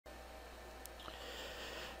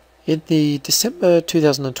In the December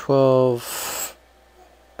 2012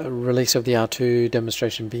 release of the R2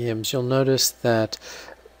 demonstration VMs, you'll notice that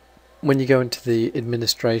when you go into the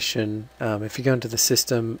administration, if you go into the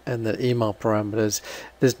system and the email parameters,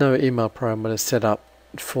 there's no email parameters set up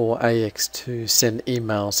for AX to send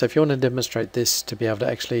emails. So if you want to demonstrate this to be able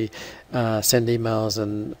to actually send emails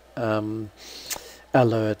and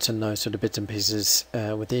alerts and those sort of bits and pieces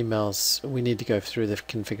with emails, we need to go through the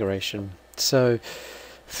configuration. So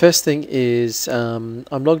first thing is I'm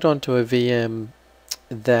logged on to a VM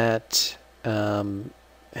that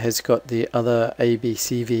has got the other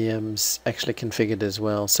ABC VMs actually configured as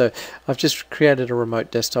well. So I've just created a remote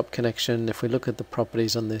desktop connection. If we look at the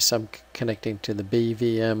properties on this, I'm connecting to the B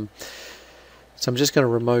VM. So I'm just going to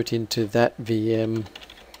remote into that VM.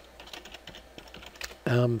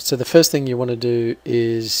 So the first thing you want to do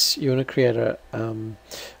is you want to create a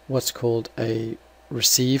what's called a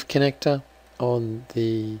receive connector on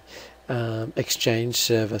the Exchange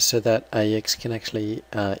server so that AX can actually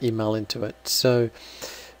email into it. So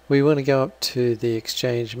we want to go up to the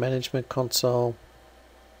Exchange Management Console.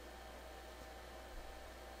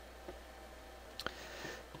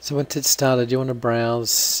 So once it's started, you want to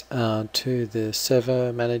browse to the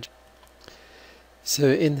server manager. So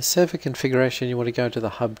in the server configuration, you want to go to the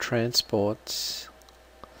hub transports.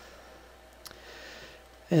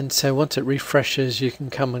 And so once it refreshes, you can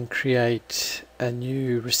come and create a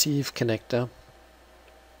new receive connector.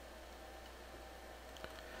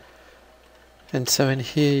 And so in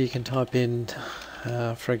here you can type in,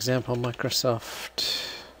 for example, Microsoft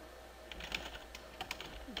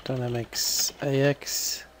Dynamics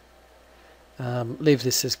AX. Leave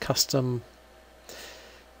this as custom.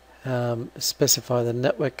 Specify the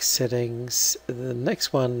network settings. The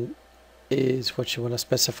next one is what you want to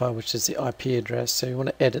specify, which is the IP address. So you want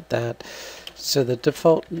to edit that. So the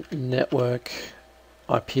default network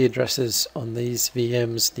IP addresses on these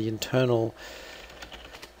VMs, the internal,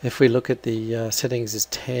 if we look at the settings, is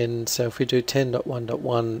 10. So if we do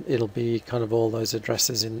 10.1.1, it'll be kind of all those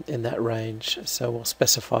addresses in that range. So we'll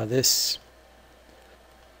specify this.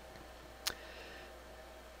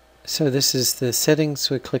 So this is the settings.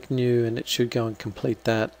 We click new and it should go and complete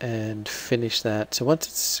that and finish that. So once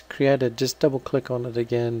it's created, just double click on it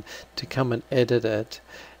again to come and edit it.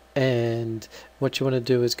 And what you want to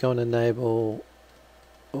do is go and enable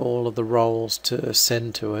all of the roles to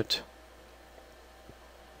send to it.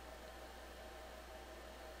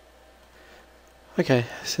 Okay,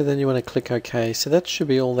 so then you want to click OK. So that should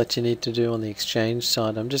be all that you need to do on the Exchange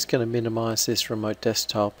side. I'm just going to minimize this remote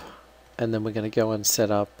desktop and then we're going to go and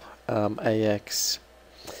set up AX.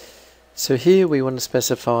 So here we want to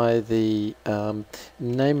specify the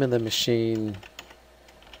name of the machine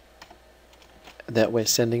that we're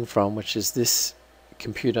sending from, which is this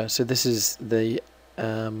computer. So this is the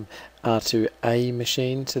R2A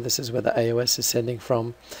machine, so this is where the AOS is sending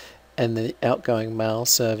from, and the outgoing mail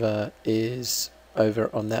server is over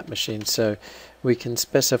on that machine. So we can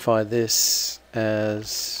specify this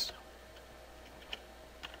as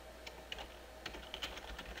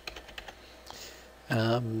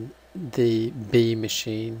the B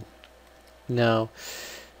machine. Now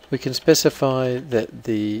we can specify that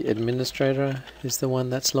the administrator is the one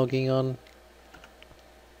that's logging on,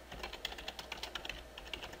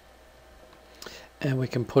 and we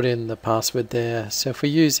can put in the password there. So if we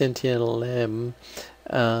use NTLM,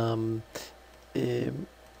 now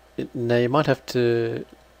you might have to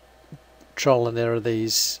trial and error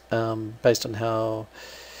these based on how,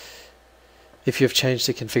 if you've changed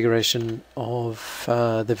the configuration of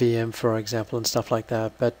the VM, for example, and stuff like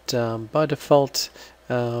that. But by default,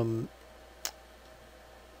 the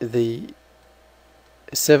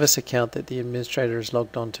service account that the administrator is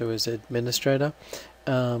logged onto is administrator.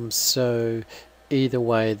 So either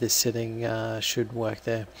way, this setting should work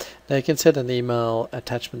there. Now you can set an email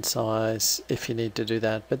attachment size if you need to do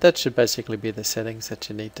that, but that should basically be the settings that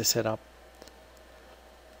you need to set up.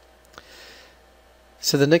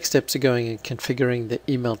 So the next steps are going and configuring the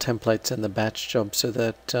email templates and the batch job so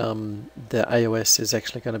that the AOS is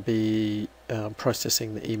actually going to be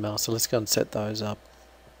processing the email. So let's go and set those up.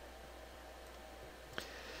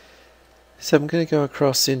 So I'm going to go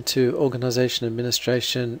across into Organization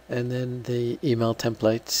Administration and then the email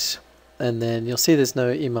templates. And then you'll see there's no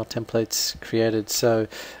email templates created. So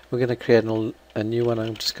we're going to create a new one.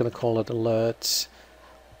 I'm just going to call it Alerts.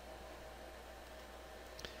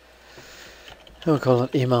 We'll call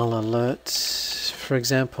it email alerts, for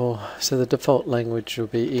example. So the default language will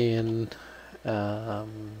be in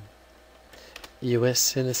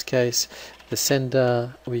US in this case. The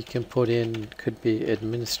sender we can put in could be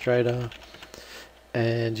administrator,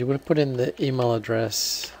 and you want to put in the email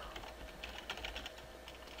address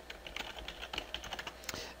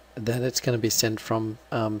that it's going to be sent from,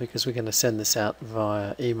 because we're going to send this out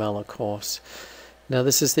via email, of course. Now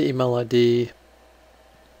this is the email ID.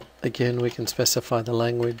 Again, we can specify the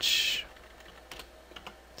language,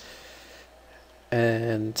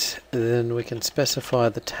 and then we can specify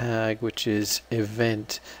the tag, which is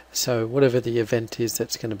event. So whatever the event is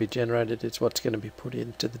that's going to be generated is what's going to be put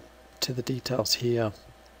into the details here.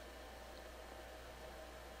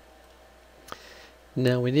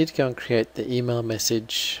 Now we need to go and create the email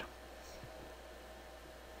message.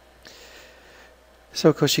 So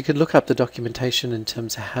of course you could look up the documentation in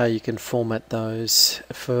terms of how you can format those.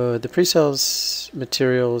 For the pre-sales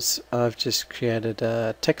materials, I've just created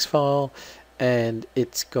a text file, and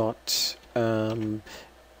it's got a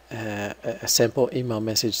sample email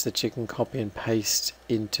message that you can copy and paste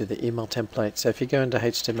into the email template. So if you go into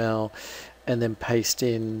HTML and then paste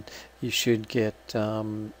in, you should get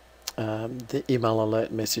the email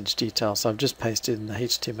alert message details. So I've just pasted in the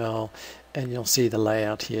HTML, and you'll see the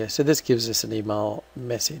layout here. So this gives us an email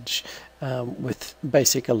message with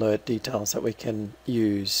basic alert details that we can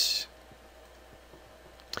use.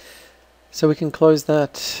 So we can close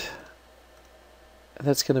that.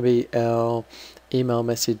 That's going to be our email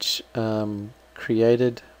message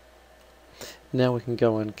created. Now we can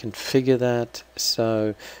go and configure that.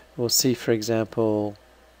 So we'll see, for example,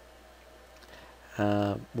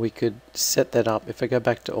 we could set that up. If I go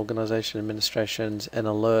back to organization administrations and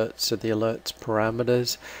alerts, so the alerts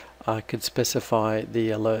parameters, I could specify the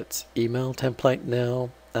alerts email template now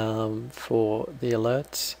for the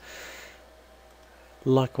alerts.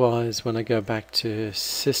 Likewise, when I go back to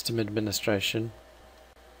system administration,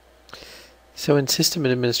 so in system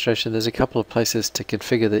administration, there's a couple of places to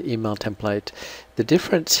configure the email template. The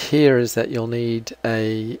difference here is that you'll need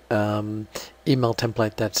a email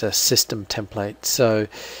template that's a system template. So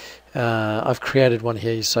I've created one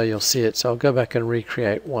here so you'll see it. So I'll go back and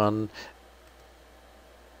recreate one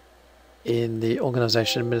in the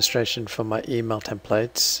organization administration for my email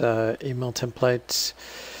templates. Email templates.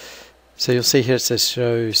 So you'll see here it says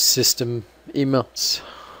show system emails.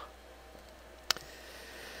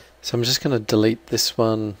 So I'm just going to delete this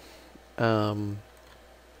one and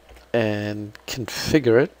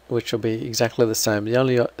configure it, which will be exactly the same. The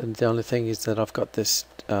only thing is that I've got this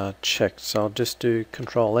checked. So I'll just do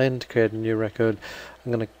Control N to create a new record.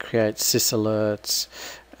 I'm going to create sys alerts,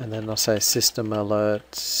 and then I'll say system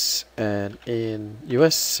alerts and in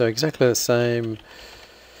US. So exactly the same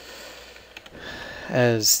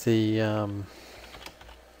as the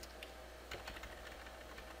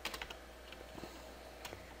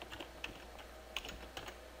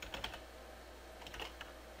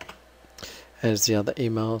other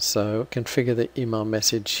email. So configure the email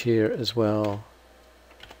message here as well.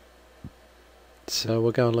 So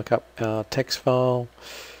we'll go and look up our text file,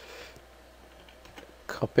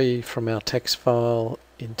 copy from our text file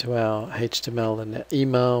into our HTML and our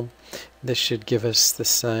email. This should give us the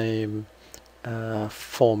same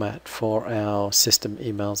format for our system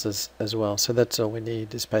emails as well. So that's all we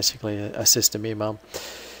need, is basically a system email.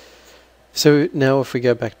 So now if we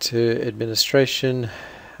go back to administration,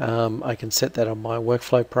 I can set that on my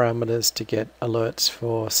workflow parameters to get alerts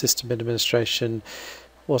for system administration.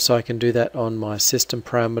 Also, I can do that on my system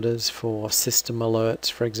parameters for system alerts,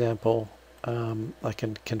 for example. I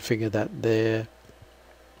can configure that there.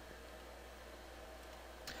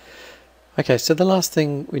 Okay, so the last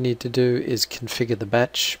thing we need to do is configure the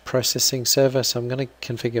batch processing server. So I'm going to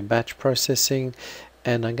configure batch processing,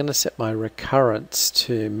 and I'm going to set my recurrence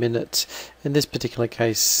to minutes. In this particular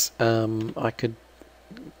case, I could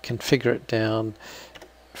configure it down,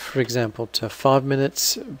 for example, to 5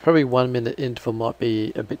 minutes. Probably 1 minute interval might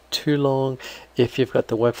be a bit too long if you've got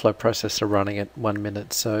the workflow processor running at 1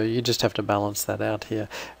 minute, so you just have to balance that out here.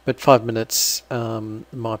 But 5 minutes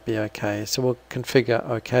might be okay. So we'll configure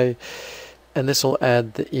OK, and this will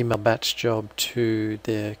add the email batch job to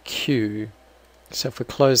the queue. So if we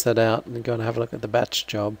close that out and go and have a look at the batch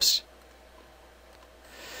jobs,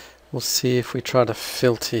 we'll see if we try to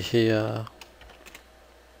filter here.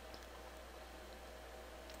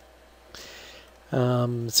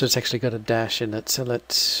 So it's actually got a dash in it, so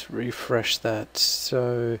let's refresh that.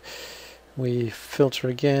 So we filter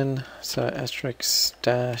again, so asterisk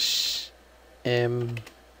dash M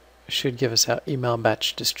should give us our email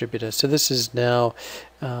batch distributor. So this is now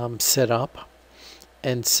set up,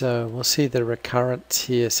 and so we'll see the recurrence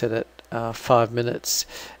here set at 5 minutes.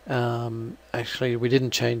 Actually, we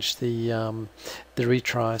didn't change the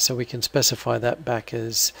retry, so we can specify that back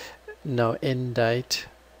as no end date,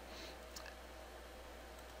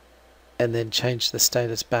 and then change the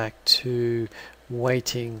status back to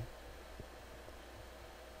waiting.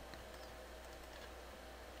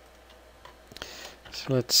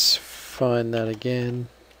 So let's find that again.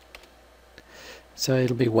 So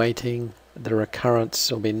it'll be waiting, the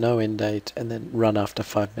recurrence will be no end date, and then run after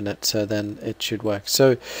 5 minutes, so then it should work.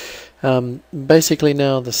 So basically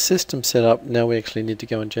now the system set up, now we actually need to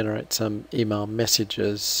go and generate some email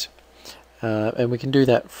messages, and we can do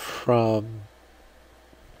that from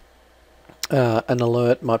an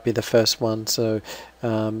alert might be the first one, so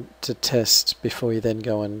to test before you then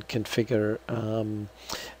go and configure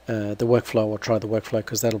the workflow, or try the workflow,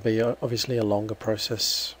 because that'll be obviously a longer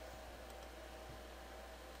process.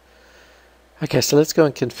 Okay, so let's go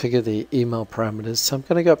and configure the email parameters. So I'm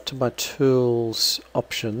going to go up to my tools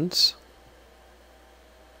options,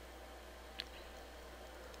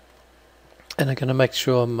 and I'm going to make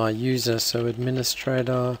sure my user, so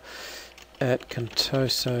administrator at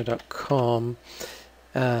contoso.com,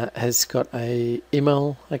 has got a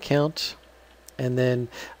email account. And then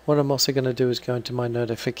what I'm also going to do is go into my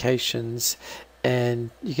notifications,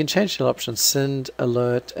 and you can change the option send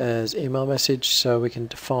alert as email message, so we can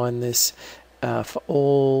define this for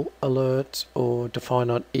all alerts, or define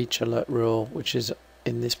on each alert rule, which is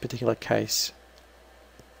in this particular case.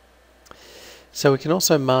 So we can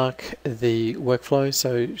also mark the workflow,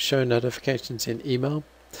 so show notifications in email.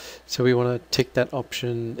 So we want to tick that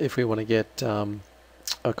option if we want to get, of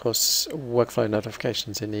course, workflow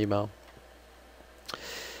notifications in email.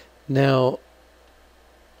 Now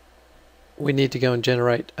we need to go and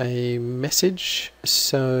generate a message.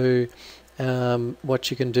 So what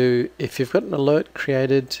you can do, if you've got an alert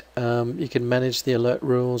created, you can manage the alert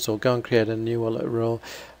rules or go and create a new alert rule.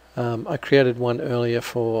 I created one earlier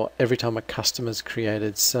for every time a customer's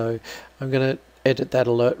created, so I'm going to edit that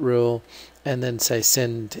alert rule and then say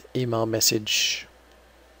send email message.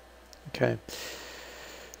 Okay,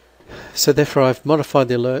 so therefore I've modified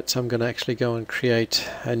the alert, so I'm going to actually go and create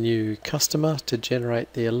a new customer to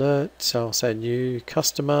generate the alert. So I'll say new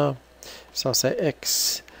customer, so I'll say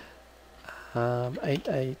X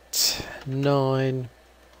 889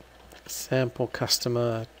 sample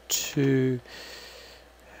customer 2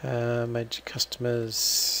 major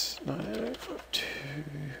customers 9852.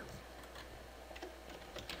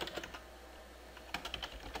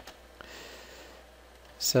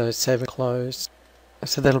 So save and close.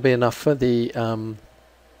 So that'll be enough for the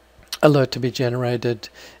alert to be generated,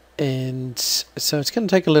 and so it's going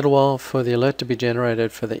to take a little while for the alert to be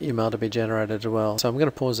generated, for the email to be generated as well. So I'm going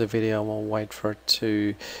to pause the video and we'll wait for it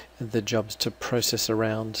to the jobs to process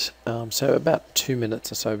around. So about 2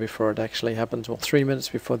 minutes or so before it actually happens, well 3 minutes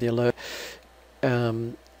before the alert.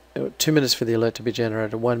 2 minutes for the alert to be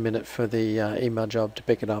generated, 1 minute for the email job to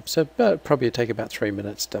pick it up. So probably take about 3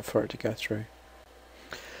 minutes for it to go through.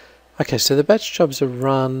 Okay, so the batch jobs are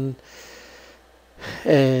run,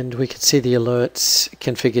 and we can see the alerts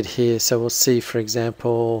configured here. So we'll see, for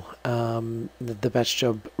example, the batch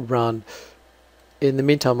job run. In the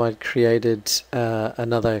meantime, I created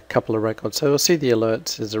another couple of records. So we'll see the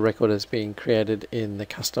alerts as a record is being created in the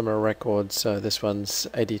customer record. So this one's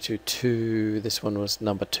 82.2, this one was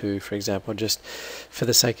number 2, for example, just for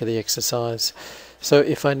the sake of the exercise. So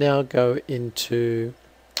if I now go into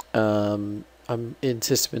I'm in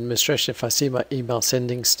system administration, if I see my email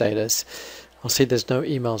sending status, I'll see there's no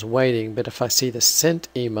emails waiting, but if I see the sent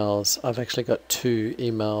emails, I've actually got 2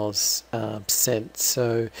 emails sent.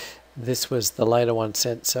 So this was the later one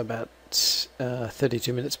sent, so about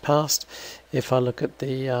 32 minutes past. If I look at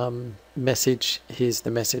the message, here's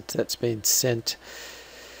the message that's been sent.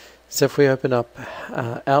 So if we open up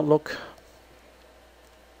Outlook,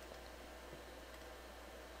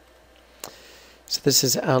 so this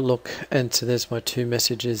is Outlook, and so there's my 2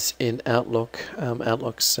 messages in Outlook.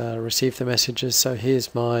 Outlook's received the messages, so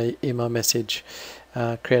here's my email message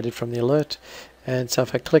created from the alert. And so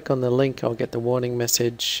if I click on the link, I'll get the warning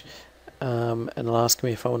message, and it'll ask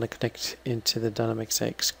me if I want to connect into the Dynamics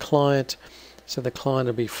X client. So the client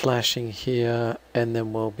will be flashing here, and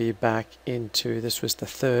then we'll be back into, this was the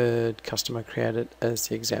 3rd customer created as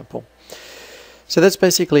the example. So that's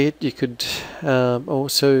basically it. You could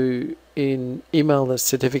also in email, the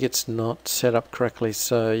certificate's not set up correctly,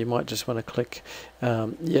 so you might just want to click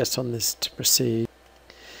yes on this to proceed.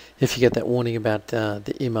 If you get that warning about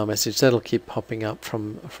the email message, that'll keep popping up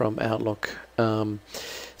from Outlook. So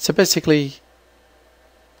basically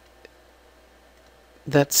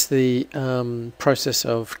that's the process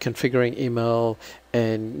of configuring email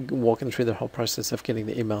and walking through the whole process of getting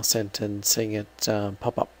the email sent and seeing it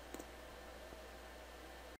pop up.